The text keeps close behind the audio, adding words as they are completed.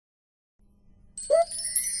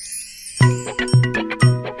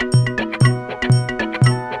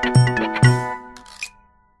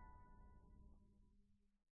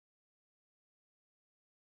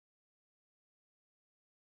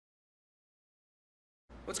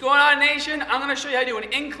What's going on, nation? I'm going to show you how to do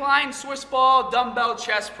an incline Swiss ball dumbbell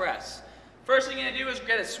chest press. First thing you're going to do is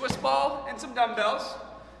get a Swiss ball and some dumbbells.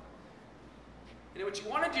 And what you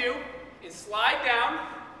want to do is slide down,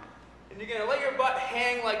 and you're going to let your butt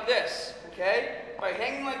hang like this, okay? By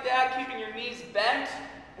hanging like that, keeping your knees bent,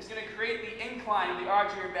 it's going to create the incline of the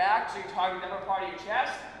arch of your back, so you're targeting the upper part of your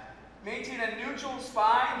chest. Maintain a neutral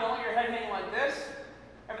spine. Don't let your head hang like this.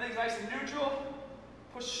 Everything's nice and neutral.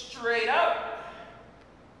 Push straight up.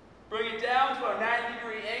 Bring it down to a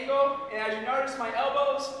 90-degree angle. And as you notice, my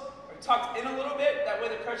elbows are tucked in a little bit. That way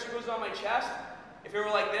the pressure goes on my chest. If it were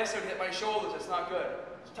like this, it would hit my shoulders. That's not good.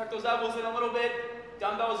 So tuck those elbows in a little bit.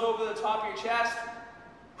 Dumbbells over the top of your chest.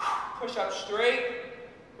 Push up straight.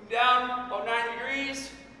 Come down about 90 degrees.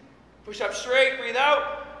 Push up straight. Breathe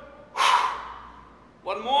out.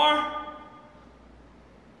 One more.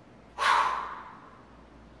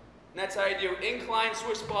 And that's how you do incline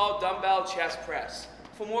Swiss ball dumbbell chest press.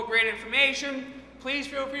 For more great information, please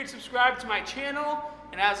feel free to subscribe to my channel.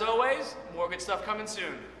 And as always, more good stuff coming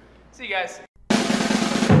soon. See you guys.